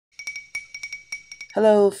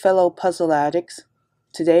Hello, fellow puzzle addicts.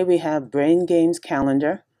 Today we have Brain Games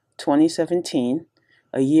Calendar 2017,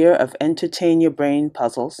 a year of entertain your brain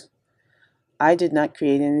puzzles. I did not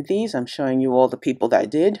create any of these. I'm showing you all the people that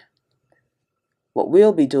did. What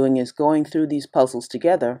we'll be doing is going through these puzzles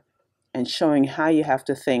together and showing how you have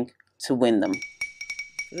to think to win them.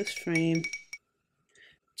 This frame,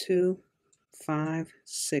 2, 5,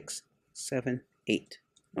 6, 7, 8.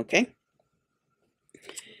 Okay?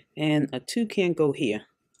 And a 2 can't go here,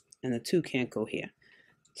 and a 2 can't go here.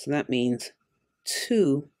 So that means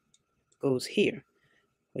 2 goes here,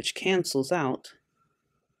 which cancels out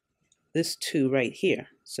this 2 right here.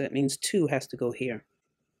 So that means 2 has to go here.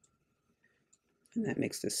 And that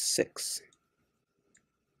makes this 6.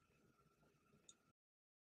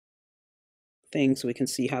 Thing, so we can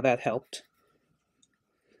see how that helped.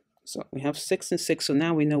 So we have 6 and 6, so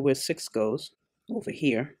now we know where 6 goes, over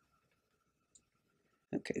here.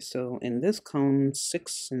 Okay, so in this column,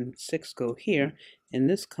 6 and 6 go here. In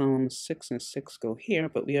this column, 6 and 6 go here,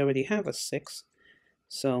 but we already have a 6.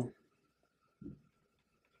 So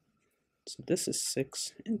this is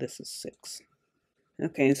 6, and this is 6.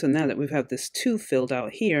 Okay, and so now that we have this 2 filled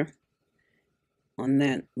out here, on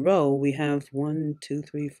that row, we have 1, 2,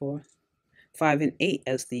 3, 4, 5, and 8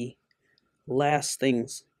 as the last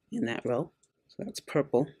things in that row. So that's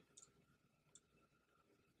purple.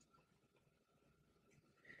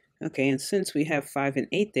 Okay, and since we have 5 and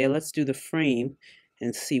 8 there, let's do the frame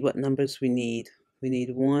and see what numbers we need. We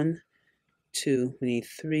need 1, 2, we need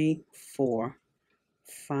 3, 4,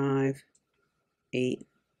 5, 8,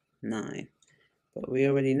 9. But we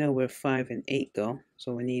already know where 5 and 8 go,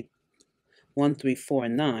 so we need 1, 3, 4,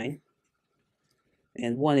 and 9.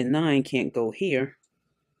 And 1 and 9 can't go here,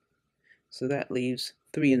 so that leaves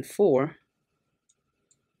 3 and 4.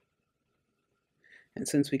 And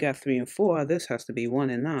since we got 3 and 4, this has to be 1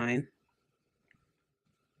 and 9.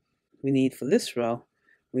 We need, for this row,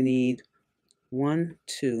 we need 1,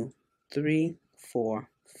 2, 3, 4,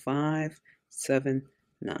 5, 7,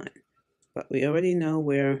 9. But we already know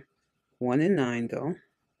where 1 and 9 go.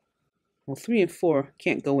 Well, 3 and 4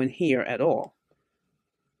 can't go in here at all.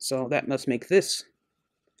 So that must make this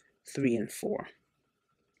 3 and 4.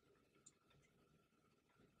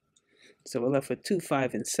 So we're left with 2,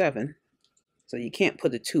 5, and 7. So you can't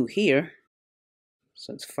put a 2 here.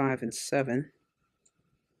 So it's 5 and 7.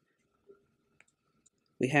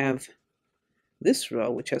 We have this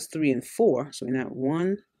row, which has 3 and 4. So we now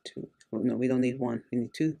 1, 2. Well, no, we don't need 1. We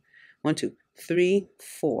need 2. 1, 2, 3,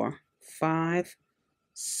 4, 5,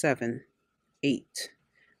 7, 8.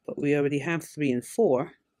 But we already have 3 and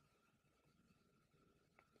 4.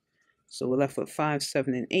 So we're left with 5,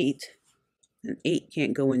 7, and 8. And 8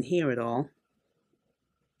 can't go in here at all.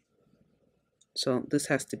 So this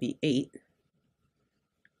has to be 8,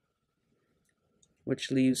 which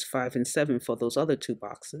leaves 5 and 7 for those other 2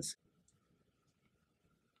 boxes.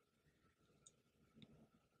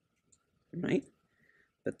 Right?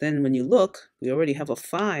 But then when you look, we already have a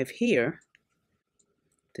 5 here.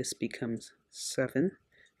 This becomes 7.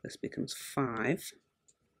 This becomes 5.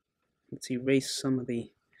 Let's erase some of the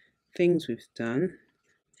things we've done.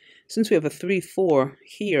 Since we have a 3, 4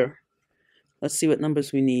 here, let's see what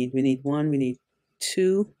numbers we need. We need 1, we need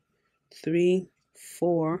 2, 3,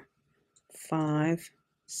 4, 5,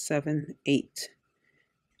 7, 8.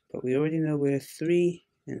 But we already know where 3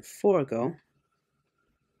 and 4 go.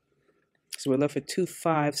 So we're left with 2,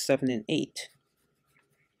 5, 7, and 8.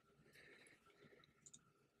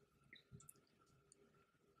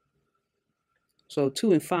 So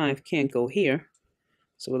 2 and 5 can't go here.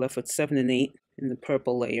 So we're left with 7 and 8 in the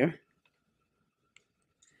purple layer.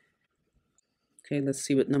 Okay, let's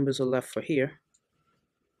see what numbers are left for here.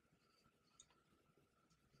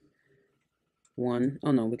 1,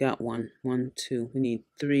 oh no, we got 1. 1, 2, we need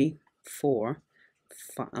 3, 4,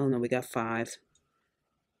 5, oh no, we got 5.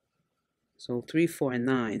 So 3, 4, and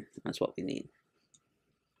 9, that's what we need.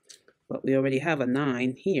 But we already have a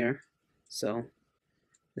 9 here, so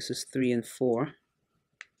this is 3 and 4.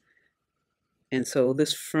 And so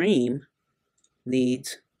this frame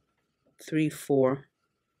needs 3, 4,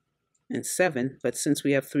 and 7, but since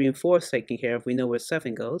we have 3 and 4 taken care of, we know where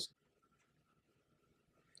 7 goes.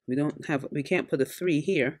 We can't put a 3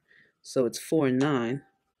 here, so it's 4 and 9.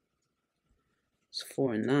 It's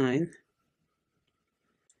 4 and 9.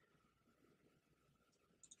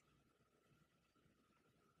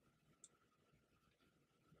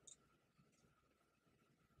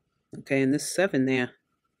 Okay, and this 7 there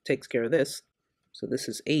takes care of this. So this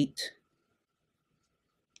is 8.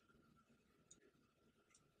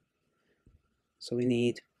 So we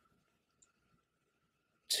need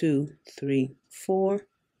 2, 3, 4,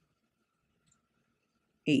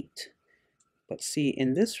 8. But see,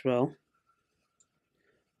 in this row,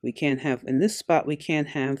 we can't have, in this spot, we can't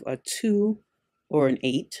have a 2 or an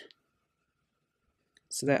 8.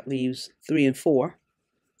 So that leaves 3 and 4.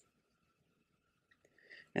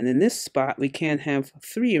 And in this spot, we can't have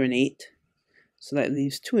 3 or an 8. So that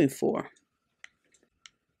leaves 2 and 4.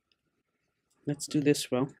 Let's do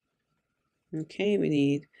this row. Okay, we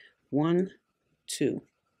need 1, 2,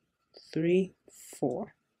 3,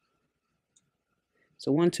 4.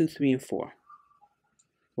 So 1, 2, 3, and 4.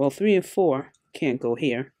 Well, 3 and 4 can't go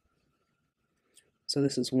here. So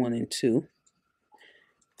this is 1 and 2.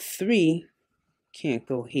 3 can't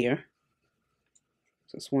go here.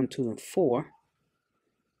 So it's 1, 2, and 4.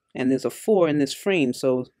 And there's a 4 in this frame,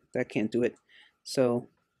 so that can't do it. So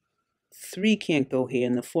 3 can't go here,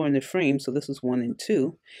 and the 4 in the frame, so this is 1 and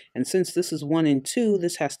 2. And since this is 1 and 2,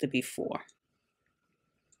 this has to be 4.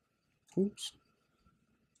 Oops.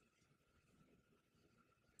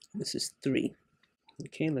 This is 3.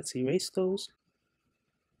 Okay, let's erase those.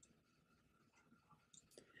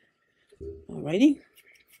 Alrighty.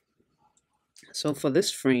 So for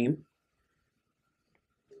this frame,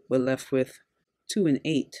 we're left with 2 and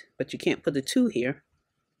 8, but you can't put the 2 here.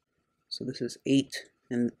 So this is 8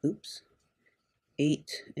 and, oops,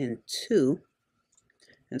 8 and 2.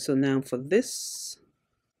 And so now for this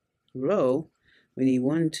row, we need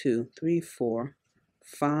 1, 2, 3, 4,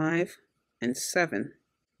 5, and 7.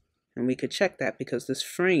 And we could check that because this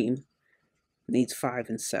frame needs 5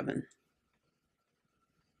 and 7.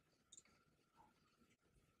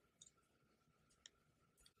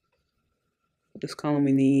 For this column,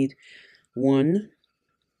 we need 1,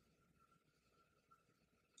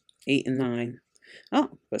 8, and 9.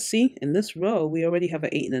 Oh, but see, in this row, we already have an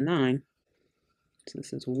 8 and a 9. So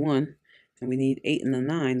this is 1, and we need 8 and a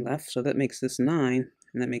 9 left, so that makes this 9,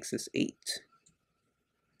 and that makes this 8.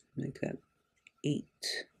 Make that 8.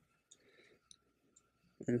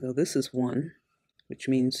 And though this is 1, which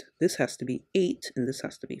means this has to be 8, and this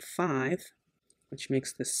has to be 5, which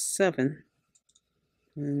makes this 7.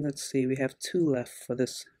 And let's see, we have 2 left for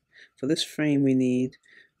this. For this frame, we need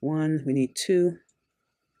 1, we need 2,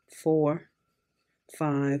 4,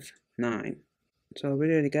 5, 9. So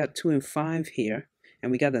we already got 2 and 5 here,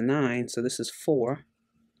 and we got a 9, so this is 4.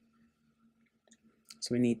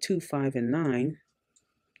 So we need 2, 5, and 9.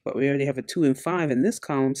 But we already have a 2 and 5 in this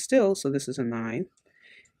column still, so this is a 9.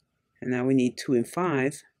 And now we need 2 and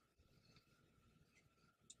 5.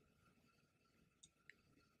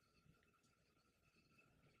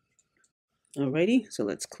 Alrighty, so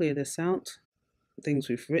let's clear this out. Things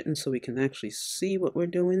we've written so we can actually see what we're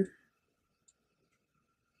doing.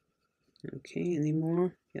 Okay, any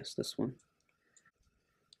more? Yes, this one.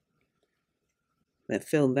 That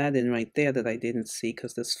filled that in right there that I didn't see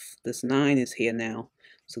because this 9 is here now.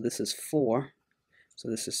 So this is 4. So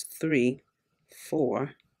this is 3,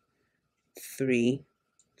 4, 3,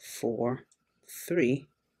 4, 3,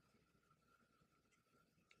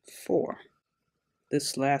 4.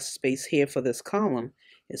 This last space here for this column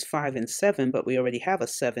is 5 and 7, but we already have a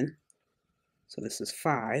 7. So this is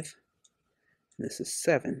 5, and this is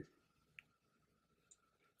 7.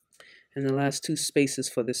 And the last 2 spaces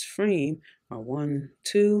for this frame are 1,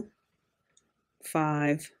 2,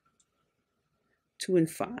 5, 2, and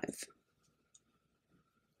 5. So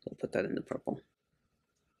I'll put that in the purple.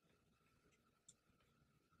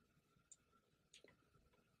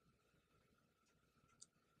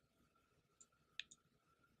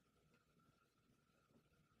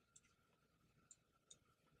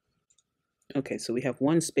 Okay, so we have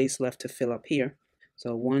 1 space left to fill up here.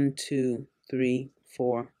 So 1, 2, 3,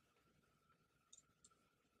 4,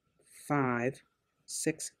 5,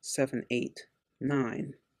 6, 7, 8,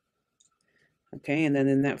 9. Okay, and then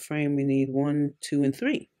in that frame we need 1, 2, and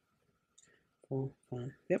 3. 4,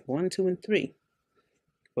 5, yep, 1, 2, and 3.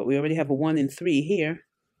 But we already have a 1 and 3 here,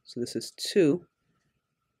 so this is 2.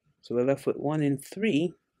 So we're left with 1 and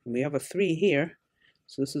 3, and we have a 3 here.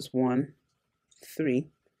 So this is 1, 3.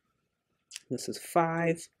 This is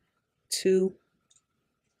 5, 2.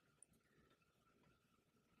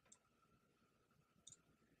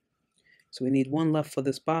 So we need 1 left for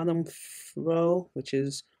this bottom row, which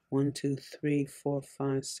is 1, 2, 3, 4,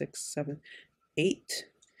 5, 6, 7, 8.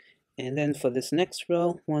 And then for this next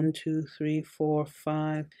row, 1, 2, 3, 4,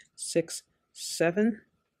 5, 6, 7.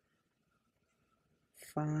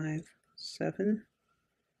 5, 7,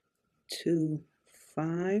 2,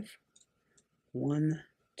 5, 1,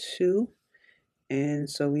 2. And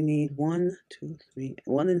so we need 1, 2, 3,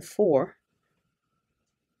 1 and 4.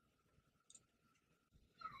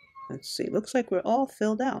 Let's see, looks like we're all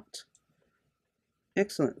filled out.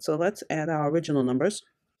 Excellent, so let's add our original numbers.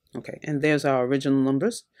 Okay, and there's our original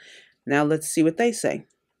numbers. Now let's see what they say.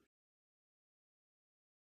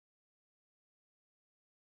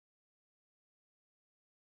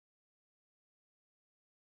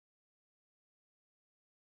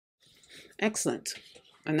 Excellent.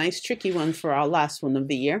 A nice tricky one for our last one of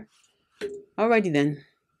the year. Alrighty then.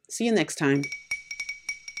 See you next time.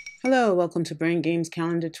 Hello, welcome to Brain Games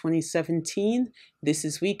Calendar 2017. This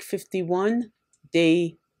is week 51,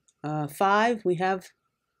 day 5. We have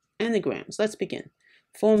anagrams. Let's begin.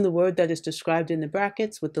 Form the word that is described in the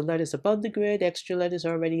brackets with the letters above the grid. Extra letters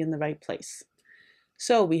already in the right place.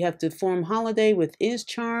 So we have to form holiday with is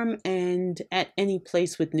charm and at any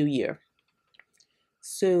place with New Year.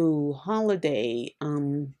 So holiday,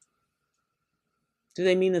 do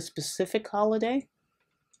they mean a specific holiday?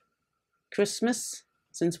 Christmas?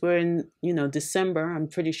 Since we're in, December, I'm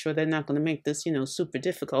pretty sure they're not going to make this, super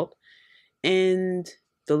difficult. And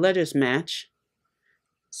the letters match.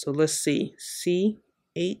 So let's see. C-H-R-I-S-M-A.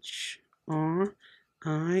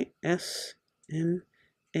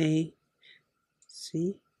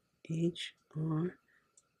 C-H-R-I-S-M-A.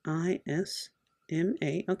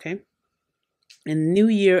 Okay. And New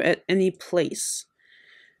Year at any place.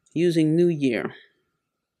 Using New Year.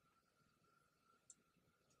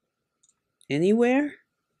 Anywhere?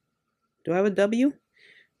 Do I have a W?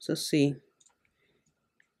 So see.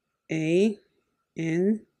 A-N-Y-W-E-R-E.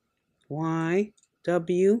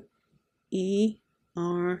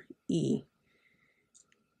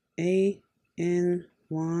 A-N-Y-W-E-R-E.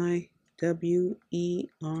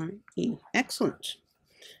 Excellent.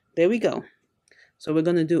 There we go. So we're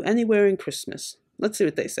going to do anywhere in Christmas. Let's see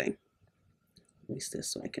what they say. At least this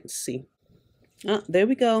so I can see. Oh, there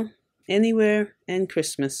we go. Anywhere and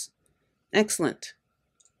Christmas. Excellent.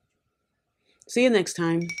 See you next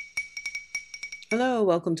time. Hello,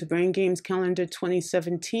 welcome to Brain Games Calendar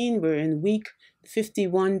 2017. We're in week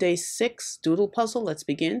 51, day 6, doodle puzzle. Let's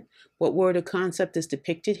begin. What word or concept is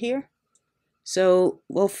depicted here? So,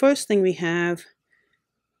 well, first thing we have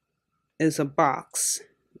is a box.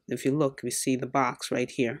 If you look, we see the box right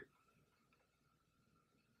here.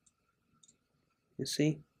 You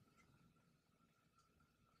see?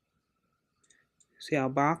 See our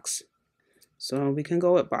box? So we can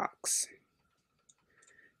go with box.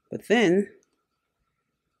 But then,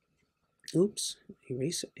 oops,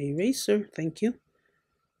 eraser, thank you.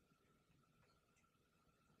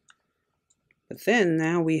 But then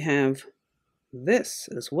now we have this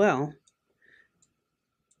as well.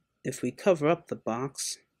 If we cover up the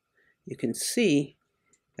box, you can see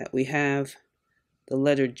that we have the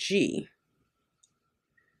letter G.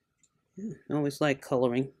 I always like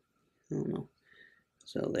coloring. I don't know.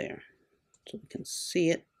 So there. So we can see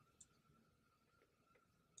it.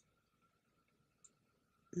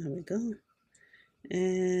 There we go.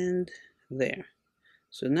 And there.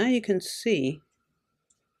 So now you can see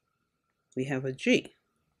we have a G.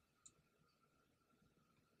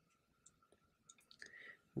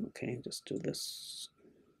 Okay, just do this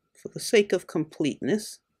for the sake of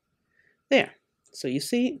completeness. There. So you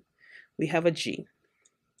see we have a G.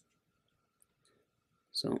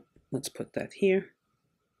 So let's put that here.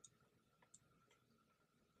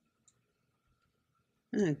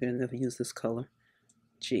 I'm going to never use this color.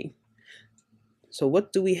 G. So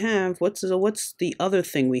what do we have? What's the other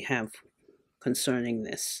thing we have concerning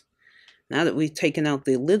this? Now that we've taken out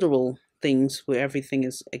the literal things where everything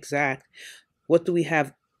is exact, what do we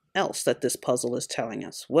have else that this puzzle is telling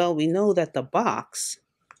us? Well, we know that the box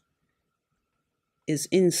is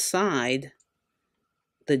inside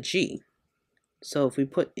the G. So if we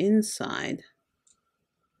put inside,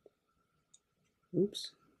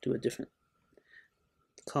 oops, do a different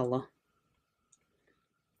color.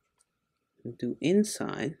 Do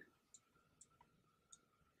inside.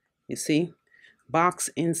 You see, box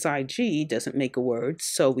inside G doesn't make a word,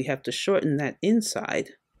 so we have to shorten that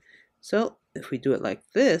inside. So if we do it like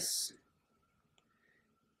this,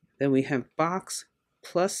 then we have box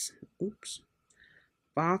plus, oops,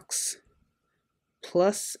 box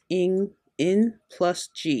plus in plus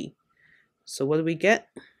G. So what do we get?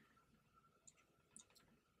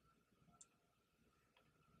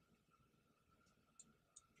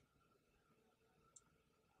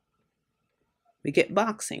 We get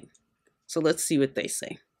boxing. So let's see what they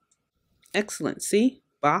say. Excellent. See?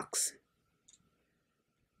 Box.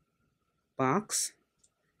 Box.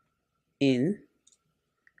 In.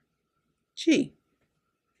 G.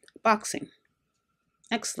 Boxing.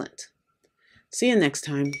 Excellent. See you next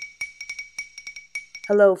time.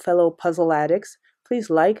 Hello, fellow puzzle addicts. Please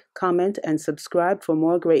like, comment, and subscribe for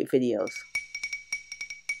more great videos.